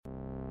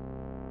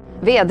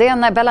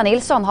VD:n Bella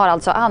Nilsson har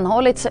alltså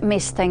anhållits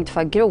misstänkt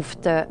för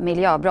grovt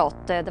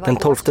miljöbrott. Den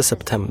 12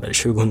 september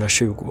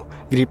 2020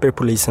 griper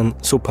polisen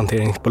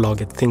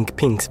sophanteringsbolaget Think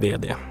Pinks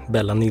vd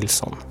Bella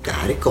Nilsson. Det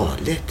här är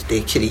galet, det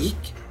är krig.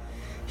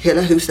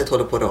 Hela huset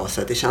håller på att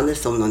rasa, det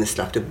kändes som någon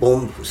släppte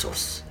bomb hos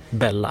oss.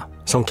 Bella,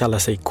 som kallar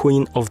sig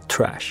Queen of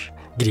Trash,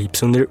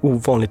 grips under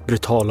ovanligt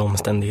brutala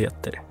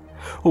omständigheter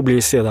och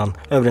blir sedan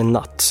över en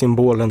natt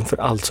symbolen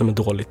för allt som är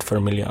dåligt för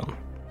miljön.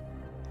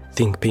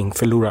 Think Pink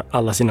förlorar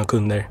alla sina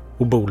kunder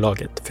och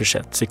bolaget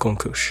försätts i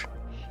konkurs.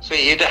 Så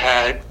är det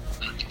här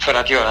för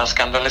att göra en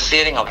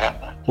skandalisering av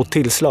henne. Och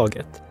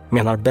tillslaget,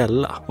 menar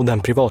Bella och den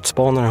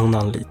privatspanare hon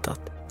anlitat,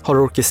 har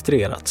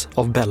orkestrerats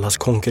av Bellas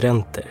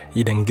konkurrenter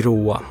i den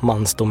gråa,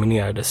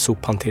 mansdominerade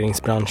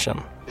sophanteringsbranschen.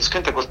 Det ska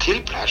inte gå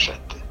till på det här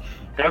sättet.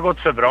 Det har gått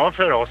för bra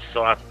för oss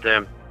så att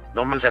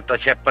de vill sätta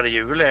käppar i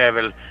hjulet är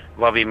väl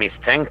vad vi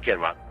misstänker,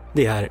 va?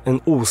 Det är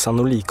en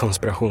osannolik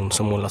konspiration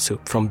som målas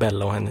upp från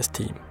Bella och hennes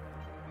team.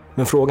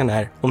 Men frågan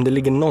är om det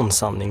ligger någon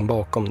sanning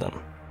bakom den.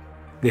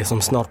 Det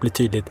som snart blir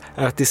tydligt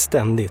är att det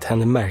ständigt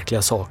händer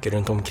märkliga saker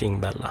runt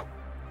omkring Bella.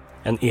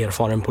 En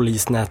erfaren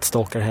polis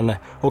nätstakar henne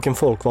och en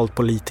folkvald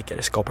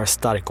politiker skapar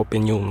stark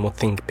opinion mot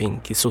Think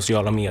Pink i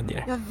sociala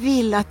medier. Jag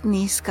vill att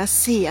ni ska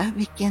se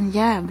vilken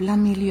jävla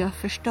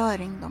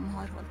miljöförstöring de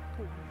har hållit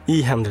på.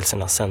 I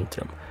händelsernas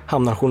centrum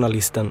hamnar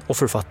journalisten och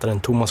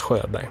författaren Thomas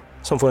Sjöberg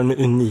som får en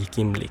unik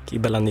inblick i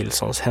Bella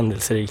Nilssons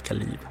händelserika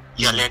liv.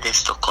 Jag ledde i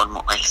Stockholm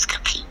och älskar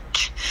Pink.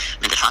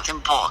 Men det fanns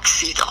en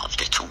baksida av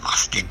det,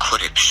 Thomas. Det är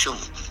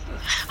korruption.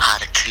 Här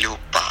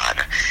klubbar,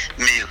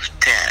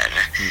 muter.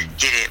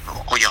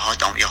 Och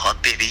jag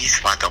har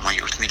bevis vad de har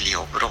gjort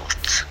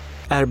miljöbrott.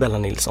 Är Bella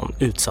Nilsson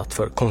utsatt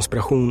för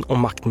konspiration och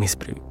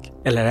maktmissbruk?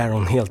 Eller är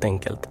hon helt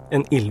enkelt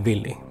en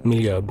illvillig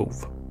miljöbov?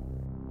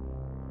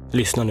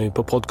 Lyssna nu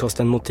på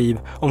podcasten Motiv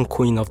om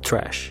Queen of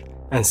Trash.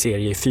 En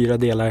serie i 4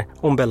 delar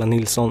om Bella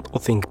Nilsson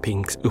och Think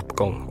Pinks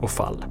uppgång och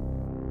fall.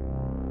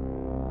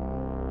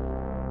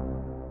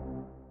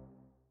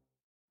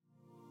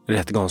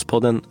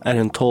 Rättegångspodden är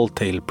en Tall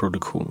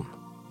Tale-produktion.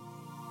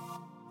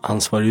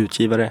 Ansvarig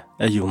utgivare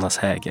är Jonas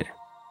Häger.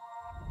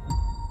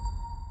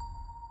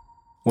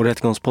 Och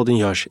Rättegångspodden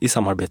görs i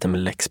samarbete med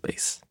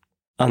Lexbase.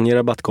 Ange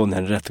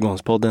rabattkoden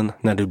Rättegångspodden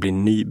när du blir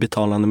ny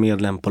betalande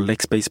medlem på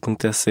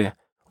lexbase.se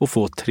och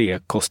få 3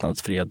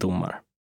 kostnadsfria domar.